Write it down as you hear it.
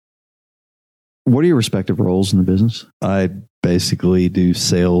What are your respective roles in the business? I basically do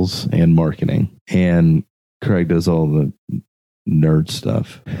sales and marketing, and Craig does all the nerd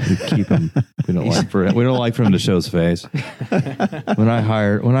stuff. We keep him. We don't like for him to show his face. When I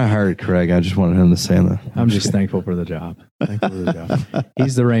hired Craig, I just wanted him to say that. I'm just thankful for the job.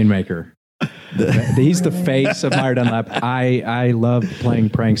 He's the rainmaker. He's the face of Meyer Dunlap. I love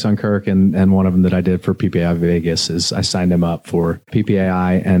playing pranks on Kirk, and one of them that I did for PPAI Vegas is I signed him up for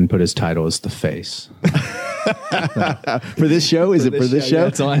PPAI and put his title as the face. For this show? Is it for this show? Yeah,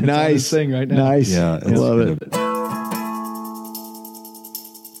 it's on this thing right now. Nice. Yeah, I love it.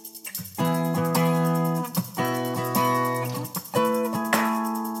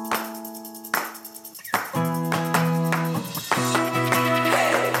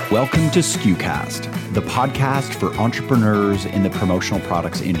 Welcome to SKUcast, the podcast for entrepreneurs in the promotional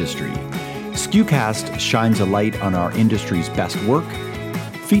products industry. SKUcast shines a light on our industry's best work,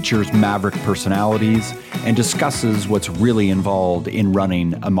 features maverick personalities, and discusses what's really involved in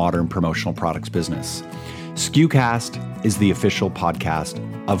running a modern promotional products business. SKUcast is the official podcast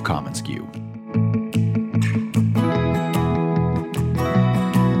of commonsku.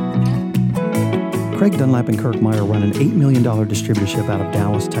 Craig Dunlap and Kirk Meyer run an $8 million distributorship out of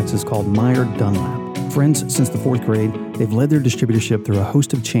Dallas, Texas called Meyer Dunlap. Friends since the fourth grade, they've led their distributorship through a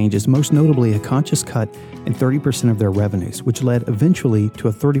host of changes, most notably a conscious cut in 30% of their revenues, which led eventually to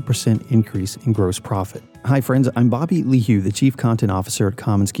a 30% increase in gross profit. Hi friends, I'm Bobby Lehue, the Chief Content Officer at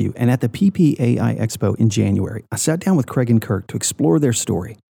commonsku, and at the PPAI Expo in January, I sat down with Craig and Kirk to explore their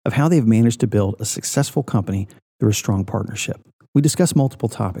story of how they've managed to build a successful company through a strong partnership. We discuss multiple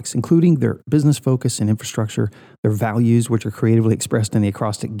topics, including their business focus and infrastructure, their values, which are creatively expressed in the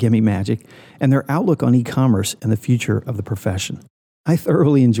acrostic Gimme Magic, and their outlook on e-commerce and the future of the profession. I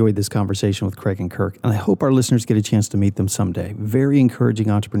thoroughly enjoyed this conversation with Craig and Kirk, and I hope our listeners get a chance to meet them someday. Very encouraging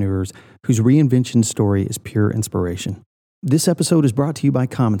entrepreneurs whose reinvention story is pure inspiration. This episode is brought to you by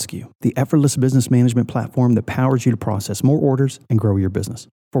commonsku, the effortless business management platform that powers you to process more orders and grow your business.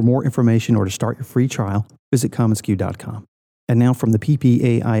 For more information or to start your free trial, visit commonsku.com. And now from the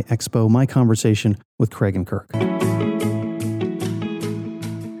PPAI Expo, my conversation with Craig and Kirk.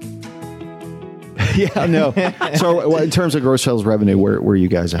 Yeah, no. So in terms of gross sales revenue, where are you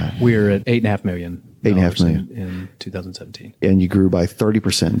guys at? We're at $8.5 million. $8.5 million in 2017. And you grew by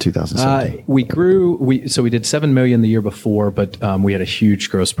 30% in 2017. We grew. We did $7 million the year before, but we had a huge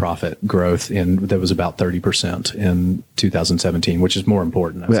gross profit growth that was about 30% in 2017, which is more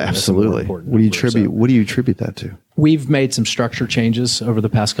important. Well, absolutely. What do you attribute that to? We've made some structure changes over the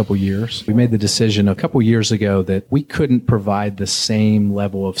past couple of years. We made the decision a couple of years ago that we couldn't provide the same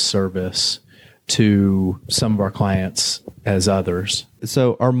level of service to some of our clients as others.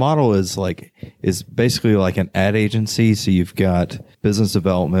 So our model is basically like an ad agency. So you've got business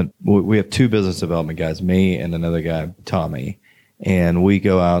development. We have two business development guys, me and another guy, Tommy, and we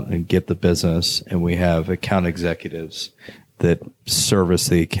go out and get the business, and we have account executives that service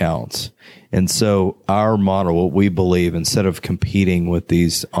the accounts. And so our model, what we believe, instead of competing with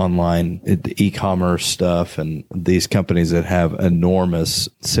these online e-commerce stuff and these companies that have enormous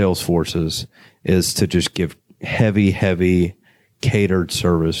sales forces, is to just give heavy catered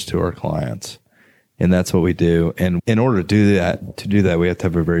service to our clients. And that's what we do. And in order to do that, we have to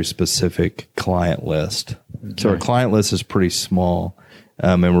have a very specific client list. So our client list is pretty small.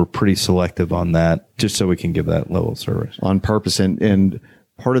 And we're pretty selective on that, just so we can give that level of service. On purpose. And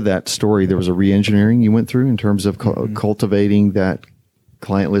part of that story, there was a re-engineering you went through in terms of cultivating that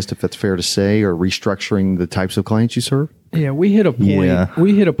client list, if that's fair to say, or restructuring the types of clients you serve? Yeah, we hit a point. Yeah.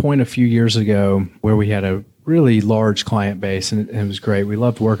 We hit a point a few years ago where we had a really large client base, and it was great. We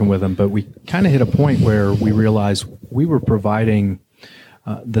loved working with them, but we kind of hit a point where we realized we were providing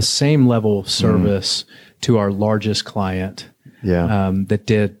the same level of service to our largest client that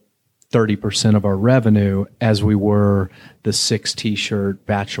did 30% of our revenue as we were the 6 T-shirt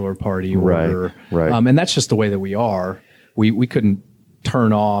bachelor party order. Right. And that's just the way that we are. We couldn't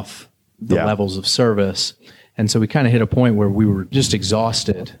turn off the levels of service. And so we kind of hit a point where we were just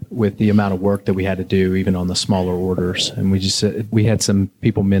exhausted with the amount of work that we had to do, even on the smaller orders. And we had some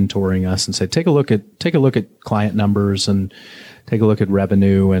people mentoring us and said, take a look at client numbers and take a look at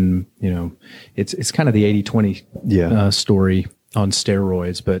revenue. And, it's kind of the 80-20 story on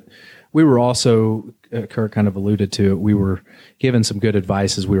steroids. But we were also, Kirk kind of alluded to it, we were given some good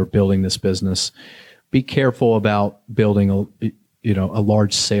advice as we were building this business. Be careful about building a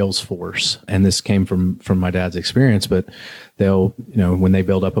large sales force, and this came from my dad's experience, but they'll, when they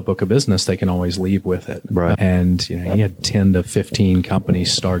build up a book of business, they can always leave with it. Right. And, he had 10 to 15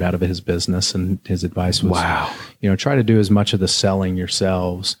 companies start out of his business, and his advice was, try to do as much of the selling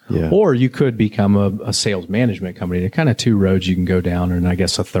yourselves, or you could become a sales management company. There are kind of two roads you can go down. And I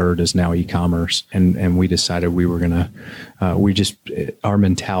guess a third is now e-commerce. And we decided we were going to, our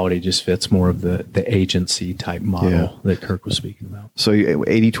mentality just fits more of the agency type model that Kirk was speaking about. So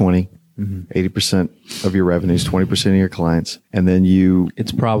 80-20, 80% of your revenues, 20% of your clients. And then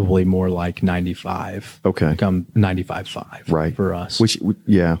it's probably more like 95. Okay. Come 95.5 right. for us.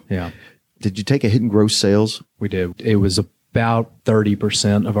 Yeah. Did you take a hit in gross sales? We did. It was about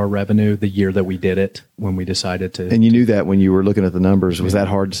 30% of our revenue the year that we did it, when we decided to. And you knew that when you were looking at the numbers. Was that a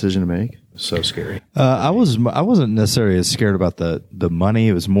hard decision to make? So scary. I wasn't necessarily as scared about the money.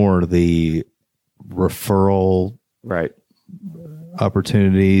 It was more the referral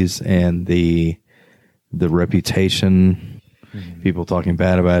opportunities and the reputation. People talking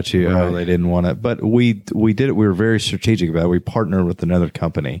bad about you. Right. Oh, they didn't want it. But we did it. We were very strategic about it. We partnered with another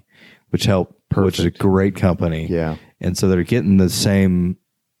company, which helped. Perfect. Which is a great company. Yeah. And so they're getting the same,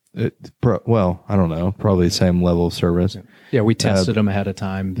 I don't know, probably the same level of service. Yeah, we tested them ahead of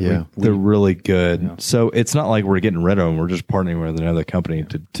time. Yeah. They're really good. Yeah. So it's not like we're getting rid of them. We're just partnering with another company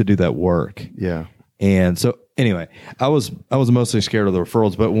to do that work. Yeah. And so anyway, I was mostly scared of the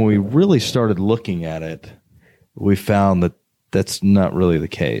referrals, but when we really started looking at it, we found that that's not really the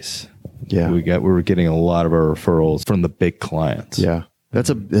case. Yeah. We were getting a lot of our referrals from the big clients. Yeah. That's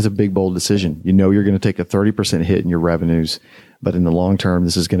a big, bold decision. You're going to take a 30% hit in your revenues, but in the long term,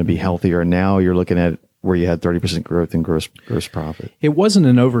 this is going to be healthier. And now you're looking at where you had 30% growth in gross profit. It wasn't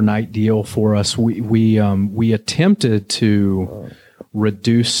an overnight deal for us. We attempted to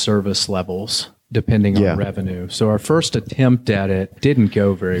reduce service levels depending on revenue. So our first attempt at it didn't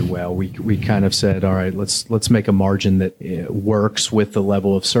go very well. We kind of said, all right, let's make a margin that works with the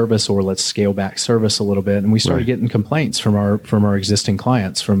level of service, or let's scale back service a little bit. And we started getting complaints from our existing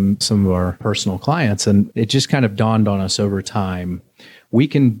clients, from some of our personal clients. And it just kind of dawned on us over time, we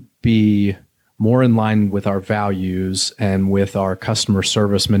can be more in line with our values and with our customer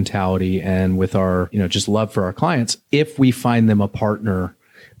service mentality and with our, just love for our clients if we find them a partner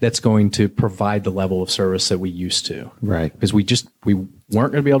that's going to provide the level of service that we used to. Right. Because we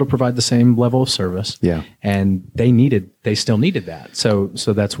weren't going to be able to provide the same level of service. Yeah. And they still needed that. So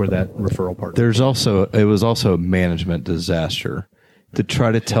that's where that referral part. It was also a management disaster to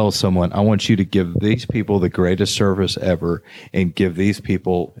try to tell someone, I want you to give these people the greatest service ever and give these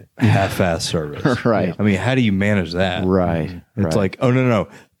people half-ass service. Right. I mean, how do you manage that? Right. It's like, oh, no,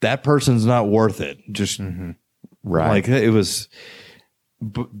 that person's not worth it. Just right. Like it was.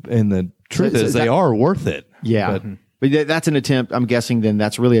 And the truth is, they are worth it. Yeah. But that's an attempt. I'm guessing then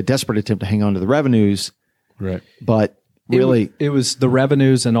that's really a desperate attempt to hang on to the revenues. Right. But really, it was the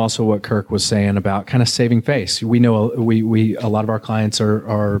revenues, and also what Kirk was saying about kind of saving face. We know a lot of our clients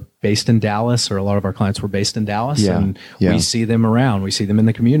are based in Dallas, or a lot of our clients were based in Dallas, and we see them around. We see them in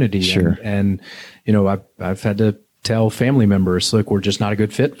the community. Sure. And I've had to tell family members, look, we're just not a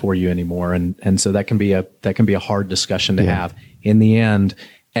good fit for you anymore. And so that can be a hard discussion to have. In the end,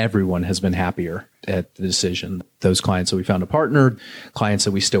 everyone has been happier at the decision. Those clients that we found a partner, clients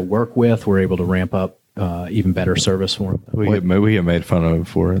that we still work with, we're able to ramp up even better service for them. We get made fun of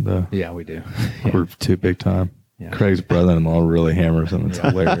for it, though. Yeah, we do. We're too big time. Yeah. Craig's brother-in-law really hammers him. It's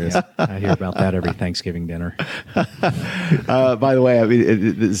hilarious. I hear about that every Thanksgiving dinner. By the way, I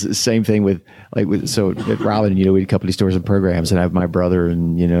mean, it's the same thing with at Robin, we had company stores and programs, and I have my brother,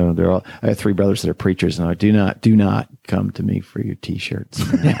 and I have three brothers that are preachers, and I do not come to me for your t-shirts.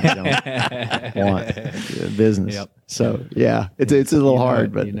 I don't want business. Yep. So yeah, it's a little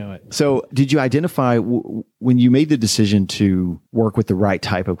hard, but it. So did you identify when you made the decision to work with the right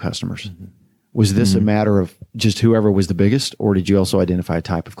type of customers? Mm-hmm. Was this a matter of just whoever was the biggest, or did you also identify a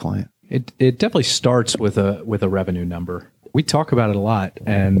type of client? It definitely starts with a revenue number. We talk about it a lot,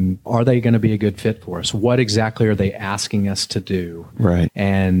 and are they going to be a good fit for us? What exactly are they asking us to do? Right.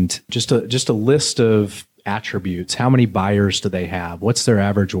 And just a list of attributes. How many buyers do they have? What's their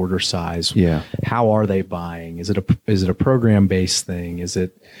average order size? Yeah. How are they buying? Is it a program-based thing? Is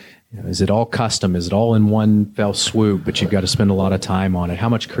it all custom? Is it all in one fell swoop, but you've got to spend a lot of time on it? How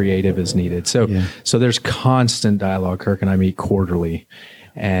much creative is needed? So there's constant dialogue. Kirk and I meet quarterly.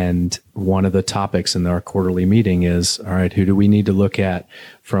 And one of the topics in our quarterly meeting is, all right, who do we need to look at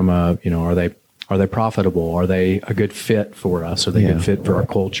from are they profitable? Are they a good fit for us? Are they a good fit for our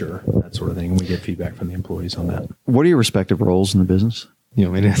culture? That sort of thing. We get feedback from the employees on that. What are your respective roles in the business? You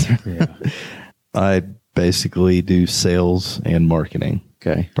want me to answer? Yeah. I basically do sales and marketing.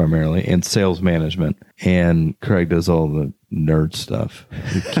 Okay. Primarily, and sales management. And Craig does all the nerd stuff.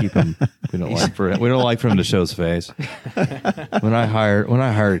 We keep him. We don't like for him to show his face. When I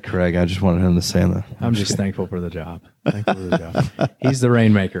hired Craig, I just wanted him to say that. I'm just thankful for the job. Thankful for the job. He's the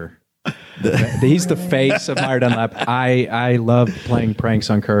rainmaker. He's the face of Meyer Dunlap. I love playing pranks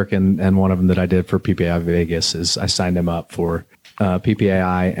on Kirk, and one of them that I did for PPAI Vegas is I signed him up for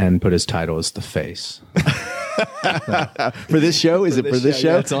PPAI and put his title as the face. For this show? Is it for this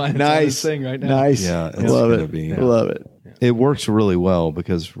show? Yeah, it's on this thing right now. Nice. Yeah, it's love gonna it. be. Love it. It works really well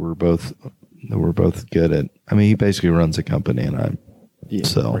because we're both good at. I mean, he basically runs a company, and I. Yeah.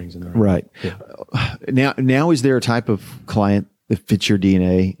 So right. Yeah. Now, is there a type of client that fits your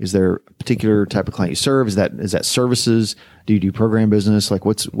DNA? Is there a particular type of client you serve? Is that services? Do you do program business? Like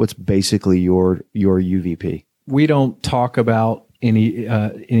what's basically your UVP? We don't talk about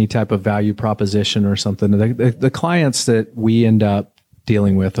any type of value proposition or something. The clients that we end up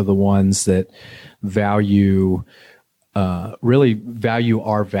dealing with are the ones that really value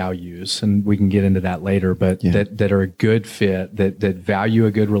our values, and we can get into that later. But that are a good fit, that value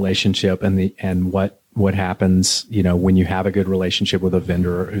a good relationship, and what happens, when you have a good relationship with a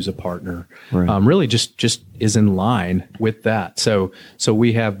vendor who's a partner, right. Really just is in line with that. So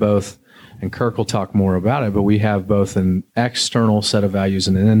we have both. And Kirk will talk more about it, but we have both an external set of values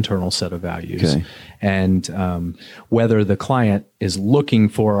and an internal set of values. Okay. And whether the client is looking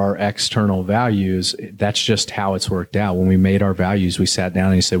for our external values, that's just how it's worked out. When we made our values, we sat down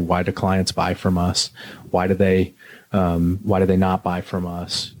and we said, why do clients buy from us? Why do they not buy from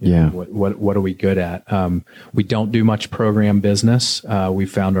us? What are we good at? We don't do much program business. We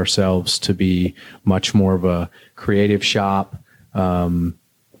found ourselves to be much more of a creative shop.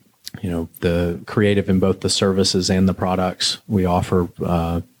 The creative in both the services and the products we offer,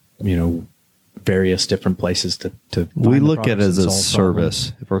 various different places to we look at it as a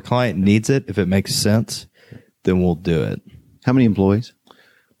service. If our client needs it, if it makes sense, then we'll do it. How many employees?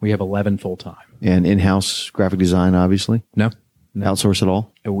 We have 11 full-time. And in-house graphic design, obviously? No. Outsource at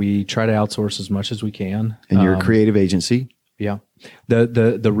all? We try to outsource as much as we can. And you're a creative agency? Yeah.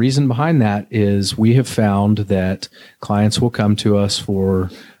 The reason behind that is we have found that clients will come to us for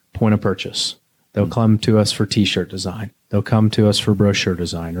point of purchase. They'll come to us for t-shirt design. They'll come to us for brochure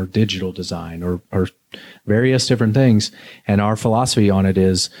design or digital design or various different things. And our philosophy on it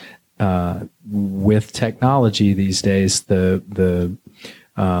is, with technology these days, the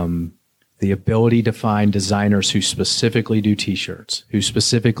ability to find designers who specifically do t-shirts, who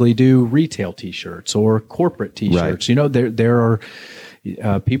specifically do retail t-shirts or corporate t-shirts. Right. There are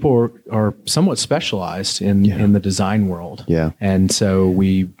people are somewhat specialized in the design world. Yeah. And so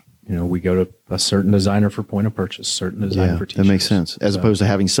we go to a certain designer for point of purchase, certain designer for t-shirts. That makes sense. As opposed to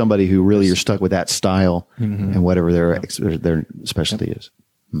having somebody who really you're stuck with that style and whatever their specialty is.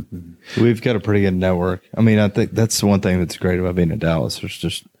 Mm-hmm. We've got a pretty good network. I mean, I think that's the one thing that's great about being in Dallas. There's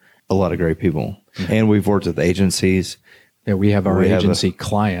just a lot of great people. Mm-hmm. And we've worked with agencies. Yeah, we have our agency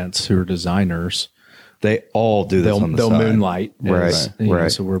clients who are designers. They all do this on the they'll side. Moonlight. Right.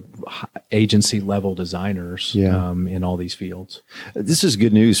 So we're agency level designers in all these fields. This is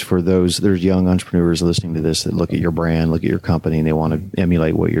good news for there's young entrepreneurs listening to this that look at your brand, look at your company, and they want to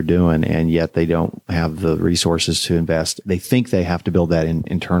emulate what you're doing, and yet they don't have the resources to invest. They think they have to build that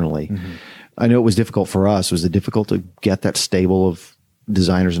internally. Mm-hmm. I know it was difficult for us. Was it difficult to get that stable of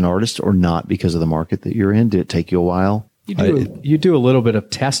designers and artists or not because of the market that you're in? Did it take you a while? You do a little bit of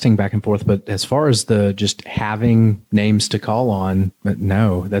testing back and forth, but as far as the just having names to call on,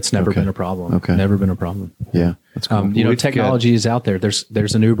 no, that's never been a problem. Okay. Never been a problem. Yeah. That's cool. Technology is out there.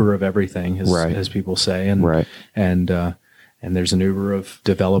 There's an Uber of everything, as people say. And, and there's an Uber of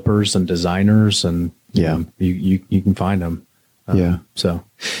developers and designers, and you can find them.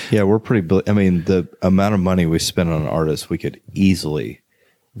 We're pretty, I mean, the amount of money we spend on an artist, we could easily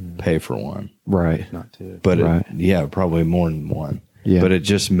pay for one. Right. Not two. But probably more than one. Yeah. But it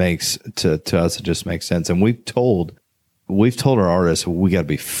just makes to us it just makes sense. And we've told our artists we got to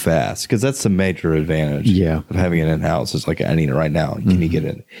be fast because that's the major advantage of having it in house. It's like I need it right now. Can you get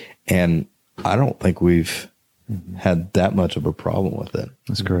it? And I don't think we've had that much of a problem with it.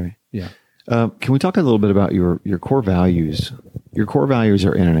 That's great. Yeah. Can we talk a little bit about your core values? Your core values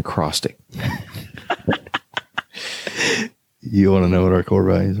are in an acrostic. You want to know what our core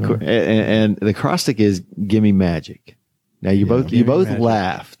values are? And the acrostic is "Gimme Magic." Now you both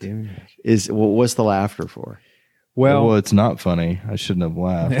laughed. What's the laughter for? Well, it's not funny. I shouldn't have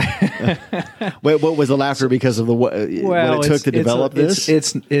laughed. Wait, what was the laughter because of what it took to develop this?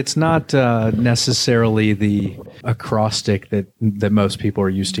 It's not necessarily the acrostic that most people are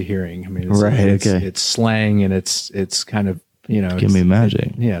used to hearing. I mean, it's slang, and it's kind of, Gimme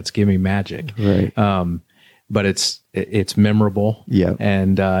Magic. It's Gimme Magic. Right. But it's memorable. Yeah.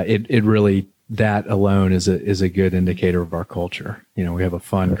 And it really, that alone is a good indicator of our culture. We have a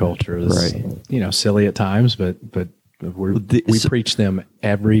fun culture. It's, silly at times, but we preach them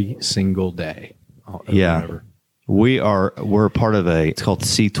every single day. Yeah. We're part of it's called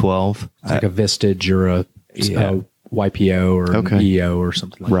C12. It's like a Vistage or a YPO or an EO or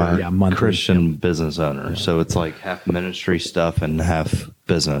something like that. Yeah, monthly. Christian business owner. So it's like half ministry stuff and half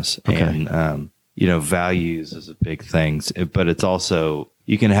business. Okay. And, values is a big thing, but it's also,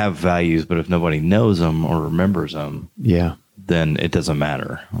 you can have values, but if nobody knows them or remembers them, then it doesn't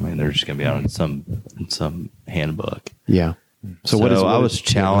matter. I mean, they're just going to be out in some handbook. Yeah. So I was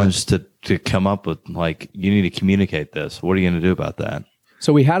challenged to come up with, like, you need to communicate this. What are you going to do about that?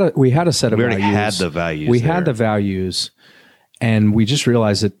 So we had a set of values. We already had the values. We had the values, and we just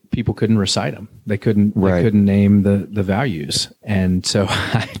realized that people couldn't recite them. They couldn't name the values. And so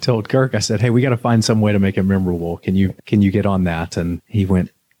I told Kirk, I said, "Hey, we got to find some way to make it memorable. Can you get on that?" And he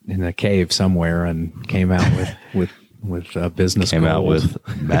went in a cave somewhere and came out with business came goals. Out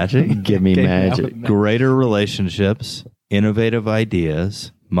with magic. Gimme Magic. Greater relationships, innovative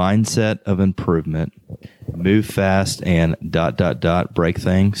ideas, mindset of improvement, move fast, and ... break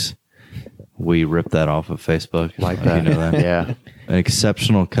things. We ripped that off of Facebook. Like that. You know that? Yeah. An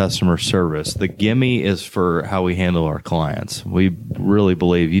exceptional customer service. The gimme is for how we handle our clients. We really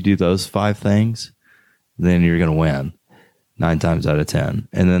believe you do those 5 things, then you're going to win 9 times out of 10.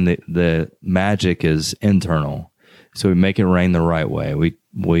 And then the magic is internal. So we make it rain the right way.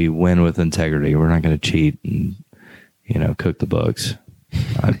 We win with integrity. We're not going to cheat and, cook the books.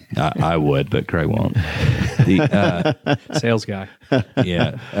 I would, but Craig won't. The sales guy.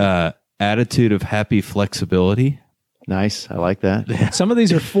 Yeah. Attitude of happy flexibility. Nice. I like that. Some of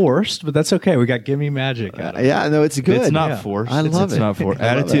these are forced, but that's okay. We got Gimme Magic out of it. Yeah, no, it's good. It's not forced. I love it's it. Not forced.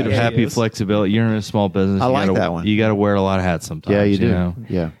 Attitude of happy flexibility. You're in a small business. I like that one. You got to wear a lot of hats sometimes. Yeah, you do.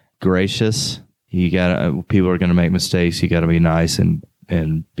 Yeah. Gracious. You got people are going to make mistakes. You got to be nice and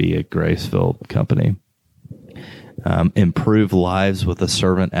be a grace-filled company. Improve lives with a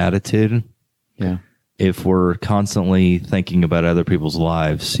servant attitude. Yeah. If we're constantly thinking about other people's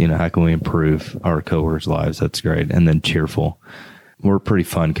lives, how can we improve our coworkers' lives? That's great. And then cheerful. We're a pretty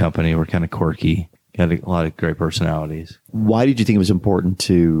fun company. We're kind of quirky. Got a lot of great personalities. Why did you think it was important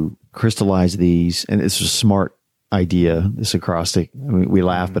to crystallize these? And it's a smart idea, this acrostic. I mean, we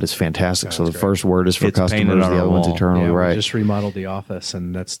laugh, but it's fantastic. So the first word is for customers, the other one's eternal. Yeah, right. We just remodeled the office,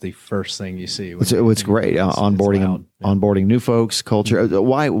 and that's the first thing you see. It's great. Onboarding new folks, culture.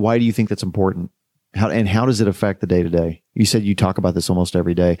 Why do you think that's important? How does it affect the day-to-day? You said you talk about this almost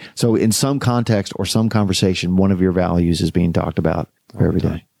every day. So in some context or some conversation, one of your values is being talked about every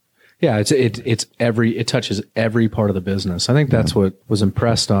day. Yeah, it touches every part of the business. I think that's what was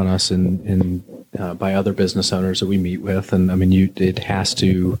impressed on us by other business owners that we meet with. And I mean, it has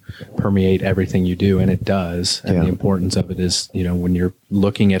to permeate everything you do, and it does. And the importance of it is, when you're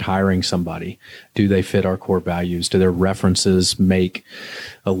looking at hiring somebody, do they fit our core values? Do their references make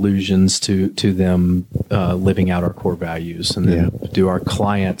allusions to them living out our core values? And then do our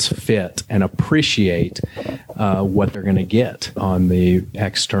clients fit and appreciate what they're going to get on the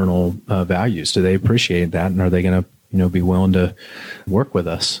external values? Do they appreciate that, and are they going to be willing to work with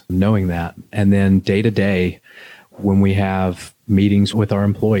us knowing that? And then day to day, when we have meetings with our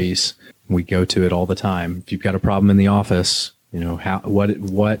employees, we go to it all the time. If you've got a problem in the office,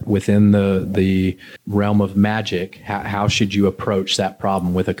 what within the realm of magic, how should you approach that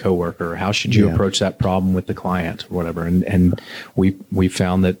problem with a coworker? How should you approach that problem with the client or whatever? And we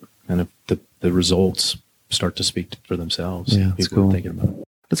found that kind of the results start to speak for themselves. Yeah, that's cool. Thinking about it.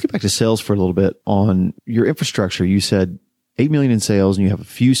 Let's get back to sales for a little bit. On your infrastructure, you said $8 million in sales, and you have a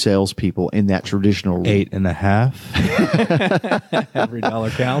few salespeople in that traditional 8.5. Every dollar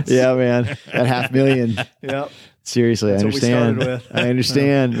counts. Yeah, man, that $500,000. Yep. Seriously, That's I understand. what we started with. I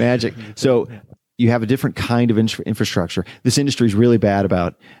understand magic. So you have a different kind of infrastructure. This industry is really bad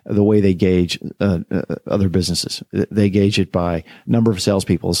about the way they gauge other businesses. They gauge it by number of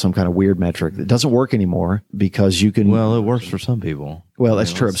salespeople, some kind of weird metric that doesn't work anymore because you can. Well, it works for some people. Well,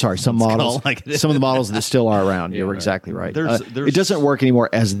 that's true. I'm sorry. Some models, some of the models that still are around. You're exactly right. It doesn't work anymore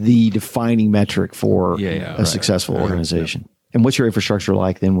as the defining metric for a successful organization. And what's your infrastructure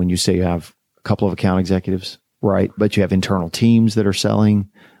like then when you say you have a couple of account executives, right? But you have internal teams that are selling.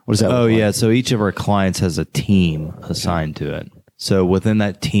 What does that Oh, look like? yeah. So each of our clients has a team assigned to it. So within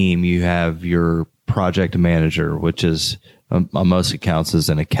that team, you have your project manager, which is on most accounts is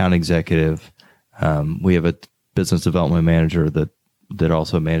an account executive. We have a business development manager that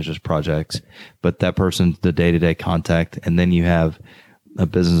also manages projects, but that person's the day-to-day contact. And then you have a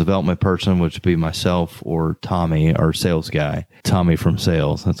business development person, which would be myself or Tommy, our sales guy. Tommy from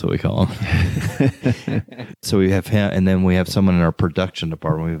sales, that's what we call him. So we have him, and then we have someone in our production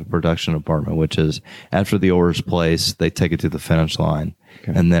department. We have a production department, which is after the order's placed, they take it to the finish line,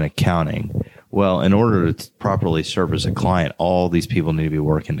 and then accounting. Well, in order to properly service a client, all these people need to be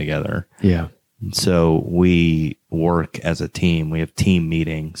working together. Yeah. So we work as a team. We have team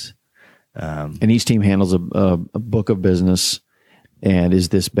meetings. And each team handles a book of business. And is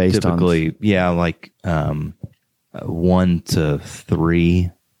this based typically, yeah, like 1 to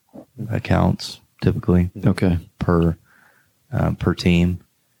 3 accounts typically. Okay. Per team,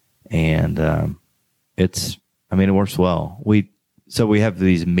 and it works well. We have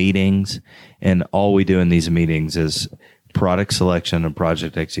these meetings, and all we do in these meetings is product selection and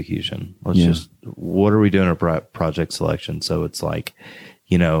project execution. What are we doing in project selection? So it's like,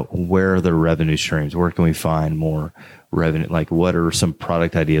 where are the revenue streams? Where can we find more revenue? Like, what are some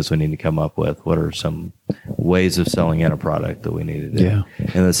product ideas we need to come up with? What are some ways of selling in a product that we need to do? Yeah.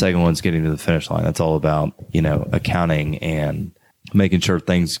 And the second one's getting to the finish line. That's all about, accounting and making sure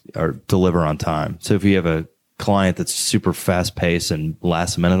things are deliver on time. So if you have a client that's super fast paced and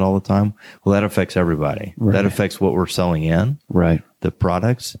last minute all the time, well, that affects everybody. Right. That affects what we're selling in, right? The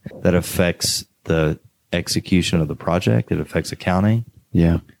products. That affects the execution of the project. It affects accounting.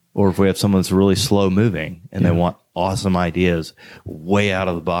 Yeah. Or if we have someone that's really slow moving and they want awesome ideas, way out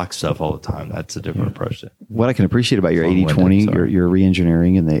of the box stuff all the time, that's a different approach to it. What I can appreciate about your 80-20, your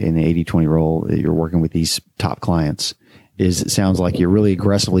re-engineering and in the 80-20 role that you're working with these top clients is it sounds like you're really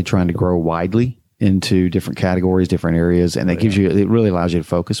aggressively trying to grow widely into different categories, different areas, and that it really allows you to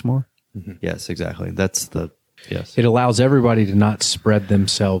focus more. Mm-hmm. Yes, exactly. Yes. It allows everybody to not spread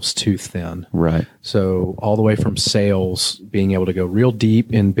themselves too thin. Right. So all the way from sales, being able to go real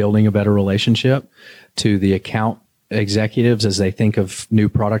deep in building a better relationship, to the account executives as they think of new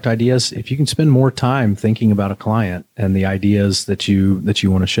product ideas. If you can spend more time thinking about a client and the ideas that you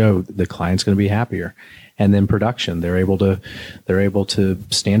want to show, the client's going to be happier. And then production, they're able to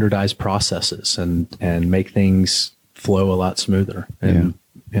standardize processes and make things flow a lot smoother. And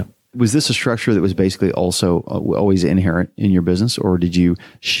yeah. Was this a structure that was basically also always inherent in your business, or did you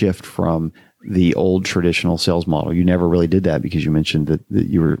shift from the old traditional sales model? You never really did that because you mentioned that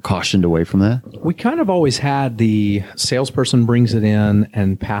you were cautioned away from that. We kind of always had the salesperson brings it in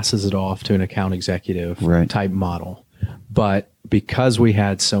and passes it off to an account executive type model. But because we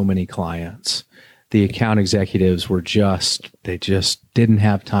had so many clients, the account executives were they just didn't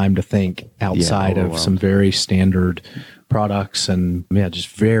have time to think outside of some very standard products, and just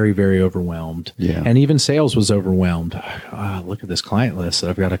very, very overwhelmed. Yeah. And even sales was overwhelmed. Look at this client list that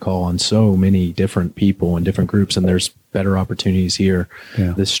I've got to call on so many different people and different groups, and there's better opportunities here.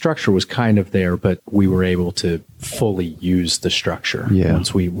 Yeah. The structure was kind of there, but we were able to fully use the structure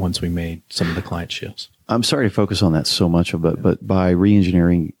once we made some of the client shifts. I'm sorry to focus on that so much, but by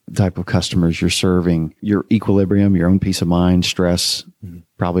re-engineering the type of customers you're serving, your equilibrium, your own peace of mind, stress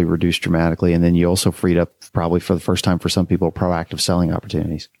probably reduced dramatically. And then you also freed up, probably for the first time for some people, proactive selling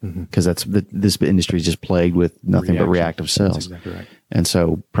opportunities, because this industry is just plagued with nothing but reactive sales. That's exactly right. And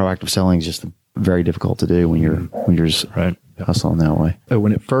so proactive selling is just very difficult to do when you're just hustling that way.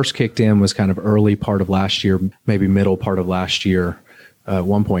 When it first kicked in was kind of early part of last year, maybe middle part of last year. At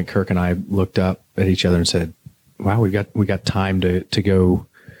one point, Kirk and I looked up at each other and said, "Wow, we got time to go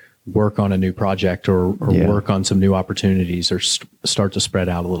work on a new project or work on some new opportunities or start to spread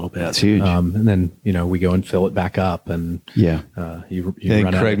out a little bit." That's huge. And then we go and fill it back up, and you and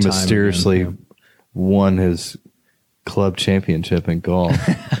run out Craig of time mysteriously again, won his club championship in golf.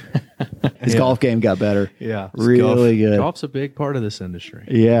 His golf game got better. Yeah, really good. Golf's a big part of this industry.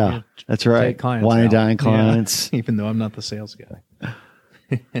 Yeah, that's right. Take clients wine and out. dine clients. Yeah. Even though I'm not the sales guy.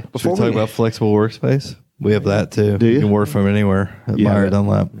 Before we talk about flexible workspace, we have that too. Do you? You can work from anywhere at Meyer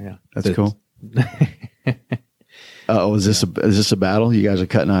Dunlap. Yeah, that's cool. Is this a battle? You guys are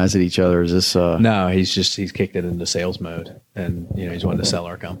cutting eyes at each other. Is this? No, he's kicked it into sales mode, and he's wanting to sell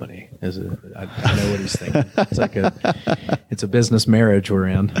our company. I know what he's thinking. It's like it's a business marriage we're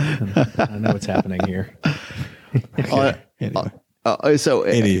in. And I know what's happening here. Anywho,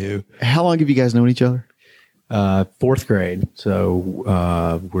 how long have you guys known each other? Fourth grade. So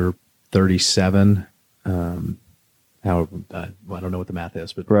we're 37. I don't know what the math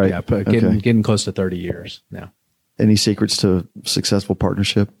is, but getting close to 30 years now. Any secrets to successful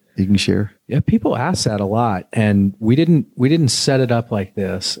partnership? you can share? Yeah, people ask that a lot, and we didn't set it up like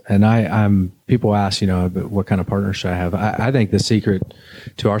this. And people ask, what kind of partner should I have? I think the secret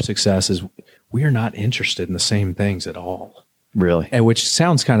to our success is we are not interested in the same things at all. Really? And which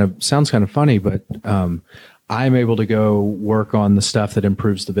sounds kind of funny, but I'm able to go work on the stuff that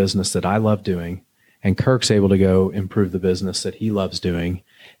improves the business that I love doing, and Kirk's able to go improve the business that he loves doing,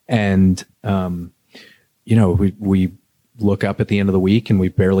 and we look up at the end of the week and we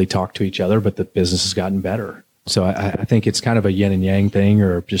barely talk to each other, but the business has gotten better. So I think it's kind of a yin and yang thing,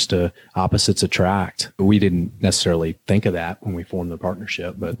 or just opposites attract. We didn't necessarily think of that when we formed the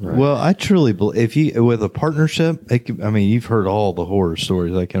partnership, but well, I truly believe with a partnership, you've heard all the horror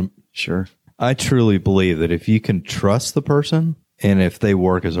stories. Sure. I truly believe that if you can trust the person, and if they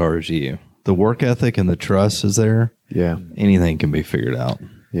work as hard as you, the work ethic and the trust is there. Yeah. Anything can be figured out.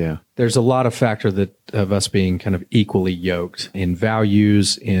 Yeah. There's a lot of factor of us being kind of equally yoked in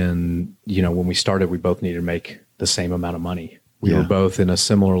values. When we started, we both needed to make the same amount of money. We were both in a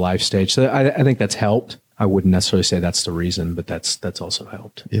similar life stage. So I think that's helped. I wouldn't necessarily say that's the reason, but that's also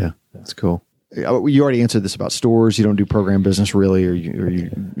helped. Yeah. That's cool. You already answered this about stores. You don't do program business really, or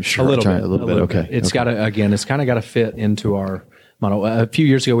you sure? A little bit. Okay. It's kind of got to fit into our model. A few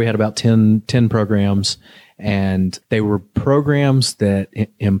years ago, we had about 10 programs. And they were programs that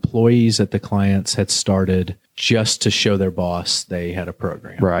employees at the clients had started just to show their boss they had a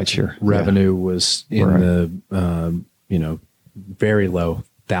program. Right, sure. Revenue was in the very low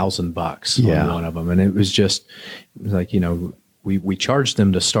 $1,000 on one of them, and it was like we charged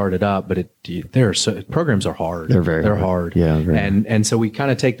them to start it up, but programs are hard. They're hard. Yeah, and so we kind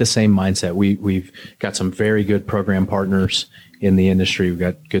of take the same mindset. We've got some very good program partners in the industry. We've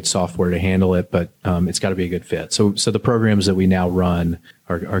got good software to handle it, but it's got to be a good fit. So the programs that we now run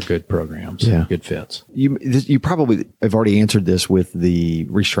are good programs, good fits. You probably have already answered this with the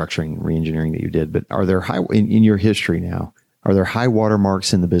restructuring, re-engineering that you did, but are there in your history now, are there high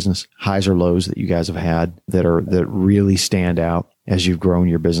watermarks in the business, highs or lows that you guys have had that really stand out as you've grown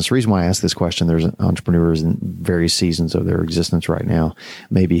your business? The reason why I ask this question, there's entrepreneurs in various seasons of their existence right now,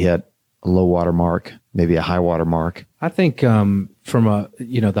 maybe hit a low watermark, maybe a high watermark. I think from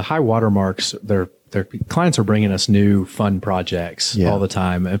the high watermarks, their clients are bringing us new fun projects all the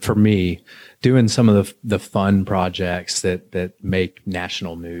time. And for me, doing some of the fun projects that make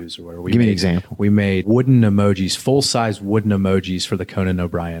national news, or give me an example. We made wooden emojis, full-size wooden emojis for the Conan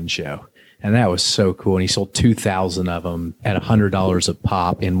O'Brien show. And that was so cool. And he sold 2,000 of them at $100 a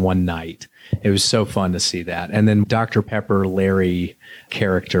pop in one night. It was so fun to see that. And then Dr. Pepper, Larry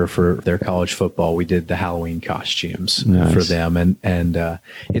character for their college football, we did the Halloween costumes for them. And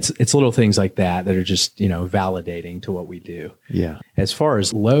it's little things like that are just, validating to what we do. Yeah. As far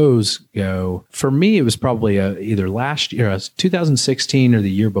as lows go, for me, it was probably either last year, 2016 or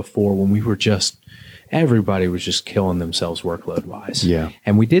the year before, when everybody was just killing themselves workload wise. Yeah.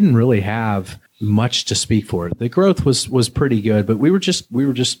 And we didn't really have much to speak for it. The growth was pretty good, but we were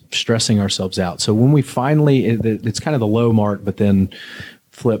just stressing ourselves out. So when we finally, it's kind of the low mark, but then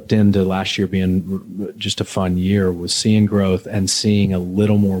flipped into last year being just a fun year, was seeing growth and seeing a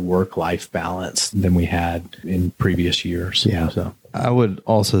little more work-life balance than we had in previous years. Yeah. So I would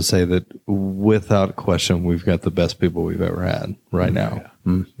also say that without question, we've got the best people we've ever had right now.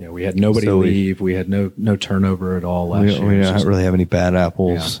 Yeah, we had nobody leave. We had no turnover at all last year. We don't really have any bad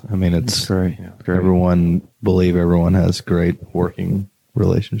apples. Yeah. I mean, it's great. Great. Everyone has great working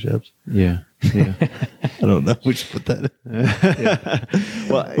relationships. Yeah. Yeah. I don't know. We should put that in.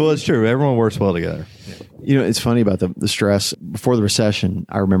 Well, it's true. Everyone works well together. Yeah. It's funny about the stress. Before the recession,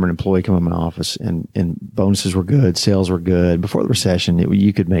 I remember an employee coming to my office and bonuses were good, sales were good. Before the recession,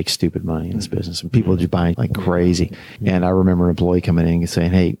 you could make stupid money in this business and people were just buying like crazy. And I remember an employee coming in and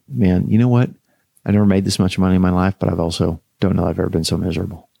saying, "Hey, man, you know what? I never made this much money in my life, but I've also don't know I've ever been so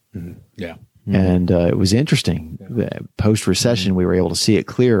miserable." Mm-hmm. Yeah. And it was interesting. Post recession, we were able to see it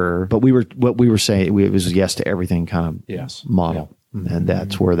clearer. But what we were saying, it was yes to everything kind of model, and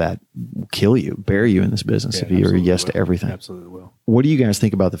that's where that will kill you, bury you in this business if you're yes to everything. Absolutely will. What do you guys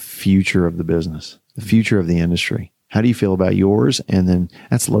think about the future of the business, the future of the industry? How do you feel about yours? And then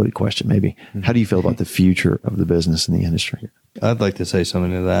that's a loaded question, maybe. How do you feel about the future of the business and the industry? I'd like to say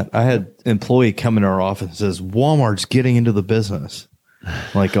something to that. I had an employee come into our office and says, "Walmart's getting into the business."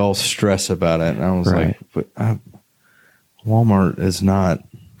 Like all stress about it. And I was like, but Walmart is not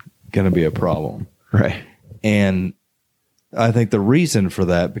going to be a problem. Right. And I think the reason for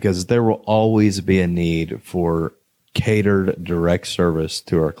that, because there will always be a need for catered direct service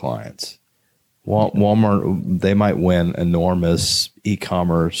to our clients. Walmart, they might win enormous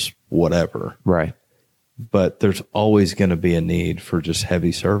e-commerce, whatever. Right. but there's always going to be a need for just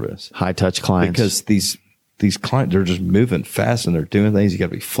heavy service. High touch clients. Because these clients, they're just moving fast and they're doing things. You got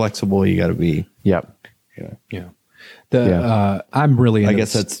to be flexible. You got to be, Yep. Yeah. I'm really into I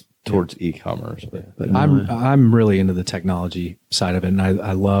guess that's towards e-commerce, but I'm really into the technology side of it, and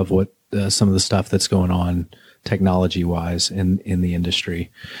I love what some of the stuff that's going on technology wise in the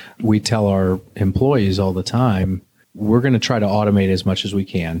industry. We tell our employees all the time, we're going to try to automate as much as we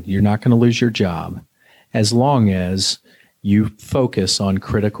can. You're not going to lose your job as long as you focus on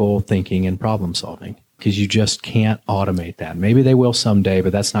critical thinking and problem solving, because you just can't automate that. Maybe they will someday,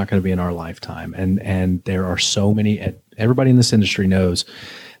 but that's not going to be in our lifetime. And there are so many, everybody in this industry knows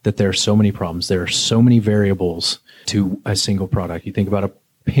that there are so many problems. There are so many variables to a single product. You think about a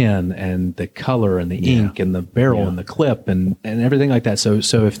pen and the color and the ink and the barrel and the clip and everything like that. So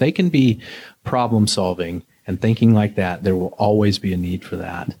if they can be problem solving and thinking like that, there will always be a need for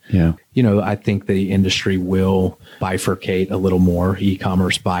that. Yeah. You know, I think the industry will bifurcate a little more,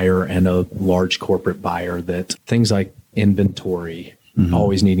 e-commerce buyer and a large corporate buyer, that things like inventory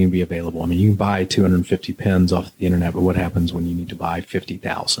always needing to be available. I mean, you can buy 250 pens off the internet, but what happens when you need to buy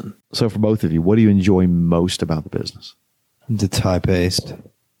 50,000? So for both of you, what do you enjoy most about the business? it's high paced.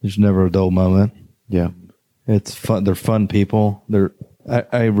 There's never a dull moment. Yeah. It's fun. They're fun people.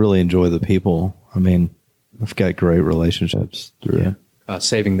 I really enjoy the people. I mean, I've got great relationships through it.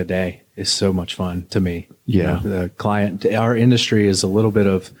 Saving the day is so much fun to me. Yeah. You know, the client, our industry is a little bit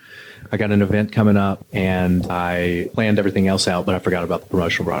of, I got an event coming up and I planned everything else out, but I forgot about the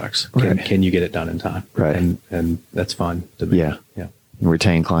promotional products. Can you get it done in time? Right. And that's fun to me. Yeah. Yeah.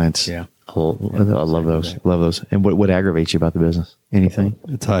 Retain clients. Yeah. I love those. Love those. And what aggravates you about the business? Anything?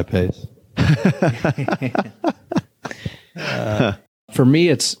 It's high pace. For me,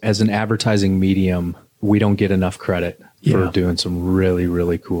 it's as an advertising medium, we don't get enough credit for doing some really,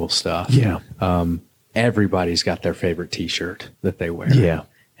 really cool stuff. Yeah. Everybody's got their favorite T-shirt that they wear. Yeah.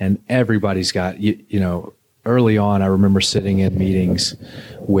 And everybody's got, you know, early on, I remember sitting in meetings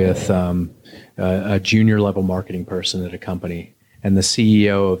with a junior level marketing person at a company. And the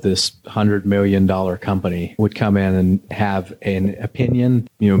CEO of this $100 million company would come in and have an opinion,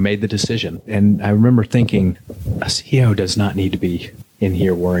 you know, made the decision. And I remember thinking, a CEO does not need to be in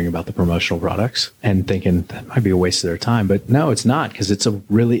here worrying about the promotional products, and thinking that might be a waste of their time. But no, it's not, because it's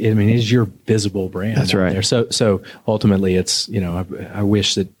it's your visible brand. That's right. There. So ultimately it's, you know, I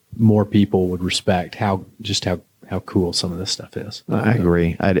wish that more people would respect how cool some of this stuff is. I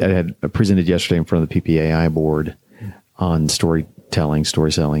agree. I presented yesterday in front of the PPAI board on story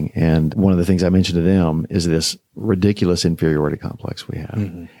selling. And one of the things I mentioned to them is this ridiculous inferiority complex we have.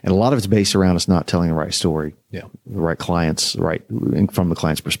 Mm-hmm. And a lot of it's based around us not telling the right story, the right clients, right from the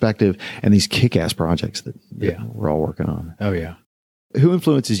client's perspective, and these kick-ass projects that we're all working on. Oh, yeah. Who Who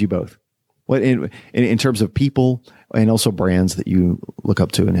influences you both? What in terms of people and also brands that you look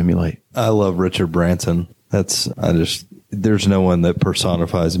up to and emulate? I love Richard Branson. There's no one that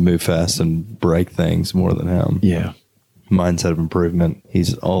personifies move fast and break things more than him. Yeah. Mindset of improvement.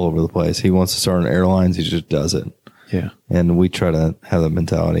 He's all over the place. He wants to start in airlines. He just does it. Yeah. And we try to have that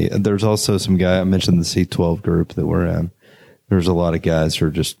mentality. There's also some guy, I mentioned the C12 group that we're in. There's a lot of guys who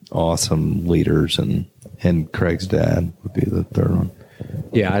are just awesome leaders, and Craig's dad would be the third one.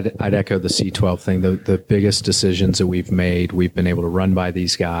 Yeah, I'd echo the C12 thing. The biggest decisions that we've made, we've been able to run by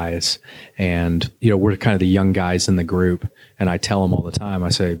these guys. And, you know, we're kind of the young guys in the group. And I tell them all the time, I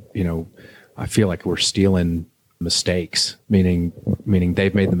say, you know, I feel like we're stealing mistakes, meaning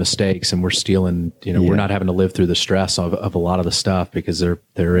they've made the mistakes and we're stealing, you know, we're not having to live through the stress of a lot of the stuff, because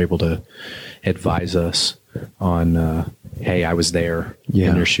they're able to advise us on, hey, I was there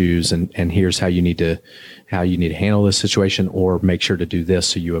in your shoes, and here's how you need to handle this situation, or make sure to do this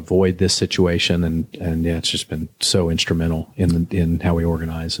so you avoid this situation. And it's just been so instrumental in how we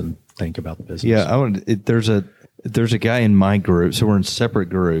organize and think about the business. Yeah, there's a guy in my group, so we're in separate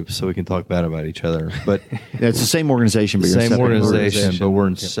groups, so we can talk bad about each other. But it's the same organization, but same organization, but we're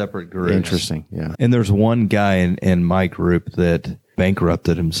in separate groups. Interesting, yeah. And there's one guy in my group that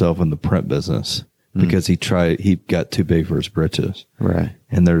bankrupted himself in the print business because he got too big for his britches. Right.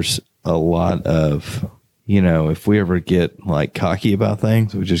 And there's a lot of, you know, if we ever get like cocky about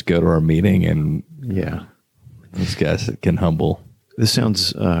things, we just go to our meeting, and those guys can humble. This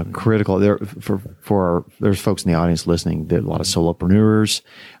sounds critical. There's folks in the audience listening, that a lot of solopreneurs.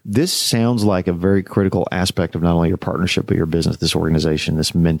 This sounds like a very critical aspect of not only your partnership, but your business, this organization,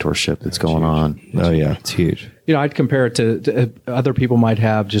 this mentorship that's going on. Oh, yeah. It's huge. I'd compare it to other people might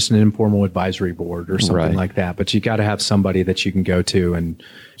have just an informal advisory board or something Right. like that, but you got to have somebody that you can go to, and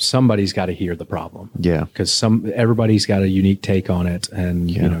somebody's got to hear the problem. Yeah. Because everybody's got a unique take on it,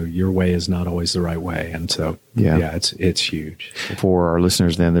 and your way is not always the right way, and so it's huge. For our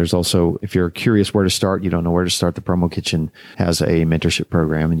listeners, then there's also, if you're curious where to start, you don't know where to start, the Promo Kitchen has a mentorship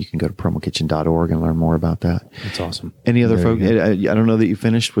program, and you can go to promokitchen.org and learn more about that. That's awesome. Any other folks? I don't know that you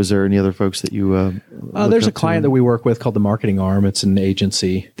finished. Was there any other folks that you? There's a client that we work with called the Marketing Arm. It's an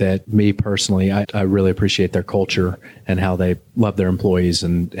agency that me personally, I really appreciate their culture and how they love their employees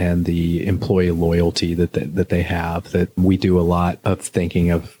and the employee loyalty that they have. That we do a lot of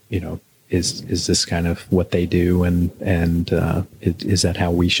thinking of, is this kind of what they do, and is that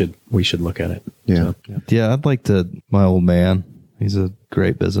how we should look at it? Yeah. Yeah, I'd like to. My old man, he's a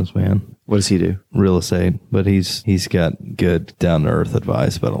great businessman. What does he do? Real estate, but he's got good down to earth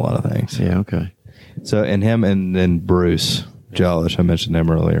advice about a lot of things. Yeah. Okay. So, and him and then Bruce Jolish, I mentioned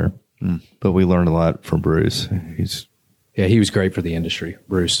him earlier, but we learned a lot from Bruce. He was great for the industry,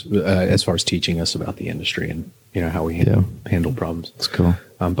 Bruce, as far as teaching us about the industry and how we handle problems. That's cool.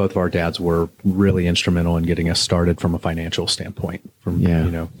 Both of our dads were really instrumental in getting us started from a financial standpoint, from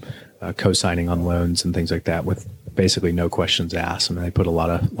co-signing on loans and things like that, with basically no questions asked. I mean, they put a lot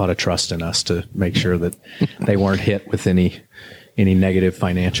of trust in us to make sure that they weren't hit with any negative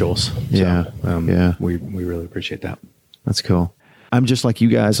financials. So, we really appreciate that. That's cool. I'm just like you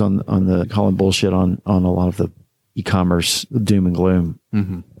guys on the calling bullshit on a lot of the e-commerce doom and gloom.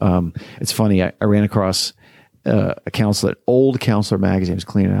 Mm-hmm. It's funny. I ran across a old Counselor magazine. I was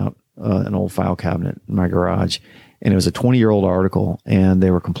cleaning out an old file cabinet in my garage, and it was a 20-year-old article, and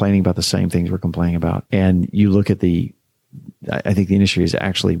they were complaining about the same things we're complaining about. And you look at I think the industry is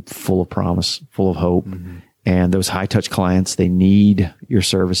actually full of promise, full of hope. Mm-hmm. And those high touch clients, they need your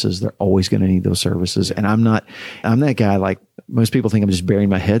services. They're always going to need those services. And I'm that guy, like most people think I'm just burying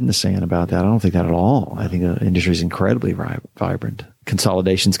my head in the sand about that. I don't think that at all. I think the industry is incredibly vibrant.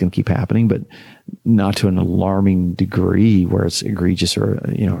 Consolidation is going to keep happening, but not to an alarming degree where it's egregious or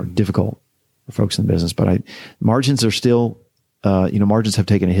difficult for folks in the business. But margins are still, margins have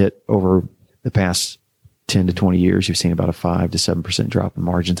taken a hit over the past 10 to 20 years. You've seen about a 5 to 7% drop in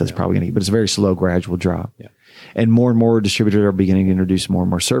margins. That's probably going to, but it's a very slow, gradual drop. Yeah. And more distributors are beginning to introduce more and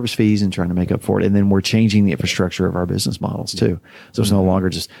more service fees and trying to make up for it. And then we're changing the infrastructure of our business models too. So it's no longer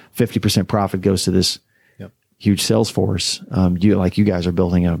just 50% profit goes to this huge sales force. You guys are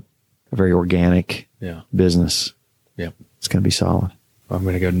building a very organic business. Yeah. It's going to be solid. I'm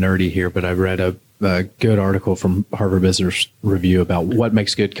going to go nerdy here, but I read a good article from Harvard Business Review about what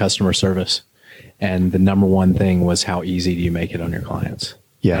makes good customer service. And the number one thing was, how easy do you make it on your clients?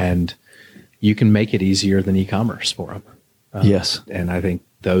 Yeah. And you can make it easier than e-commerce for them. Yes. And I think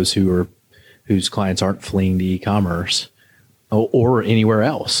those whose clients aren't fleeing to e-commerce or anywhere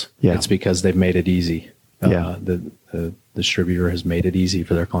else, it's because they've made it easy. The distributor has made it easy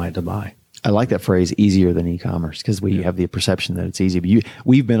for their client to buy. I like that phrase, easier than e-commerce, because we have the perception that it's easy. But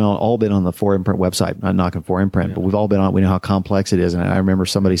we've all been on the 4imprint website. Not knocking 4imprint, but we've all been on. We know how complex it is. And I remember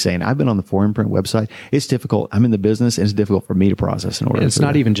somebody saying, "I've been on the 4imprint website. It's difficult. I'm in the business, and it's difficult for me to process in order." And it's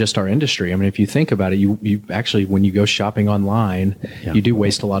not even just our industry. I mean, if you think about it, you actually, when you go shopping online, you do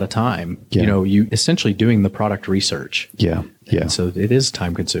waste a lot of time. Yeah. You essentially doing the product research. Yeah. Yeah. And so it is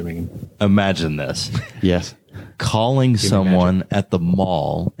time consuming. Imagine this. Yes. Calling someone at the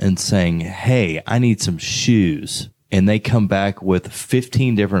mall and saying, "Hey, I need some shoes." And they come back with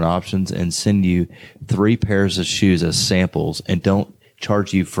 15 different options and send you 3 pairs of shoes as samples and don't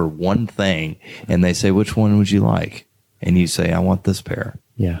charge you for one thing. And they say, "Which one would you like?" And you say, "I want this pair."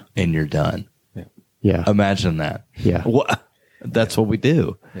 Yeah. And you're done. Yeah. Imagine that. Yeah. That's what we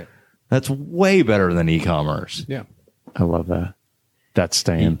do. Yeah. That's way better than e-commerce. Yeah. I love that. That's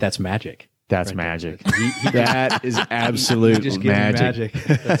Stan. That's magic. That's magic. That is absolute magic.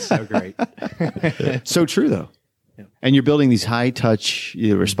 That's so great. So true, though. Yeah. And you're building these high touch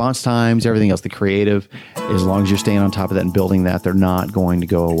response times, everything else, the creative. As long as you're staying on top of that and building that, they're not going to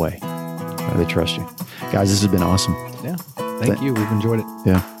go away. They trust you. Guys, this has been awesome. Yeah. Thank you. We've enjoyed it.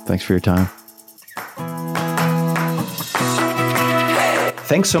 Yeah. Thanks for your time.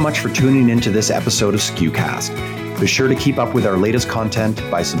 Thanks so much for tuning into this episode of SKUcast. Be sure to keep up with our latest content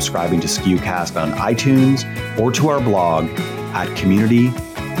by subscribing to SKUcast on iTunes or to our blog at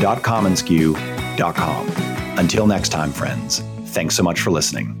community.commonsku.com. Until next time, friends, thanks so much for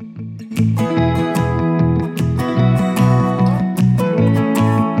listening.